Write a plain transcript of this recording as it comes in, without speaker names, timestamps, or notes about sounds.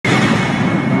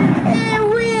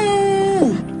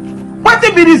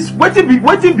Wetin be this?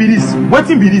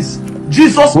 Wetin be this?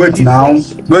 Jesus. Wait now.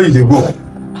 Where you dey go?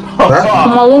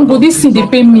 I won't go. This thing they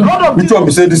pay me. Which one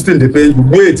be say this thing dey pay you?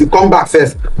 Wait, come back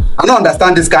first. I don't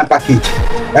understand this kind of package.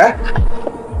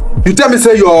 You tell me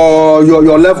say your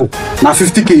level na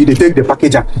 50k you dey take the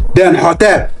package am. Then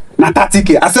hotel na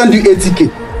 30k. I send you 80k.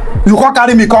 You can't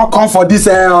carry me come for this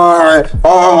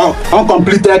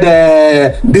uncompleted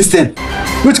this thing.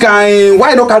 Which kind?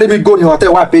 Why not carry me go to the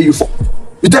hotel? Why I pay you for?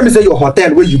 You tell me say your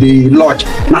hotel where you dey lodge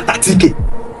na 30k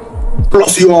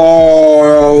plus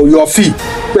your fee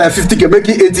 50k, make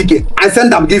it 80k. I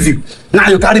send them give you. Now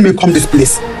you carry me come this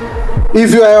place.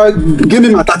 If you give me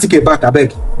my 30k back, I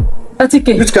beg.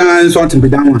 30k. Which kind something be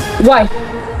that one? Why?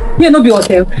 Here no be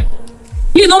hotel.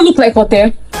 Here no look like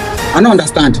hotel. I don't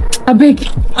understand. I beg.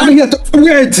 I'm here to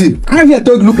wait. I'm here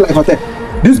to look like hotel.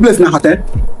 This place na hotel?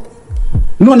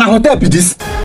 No, na hotel be this.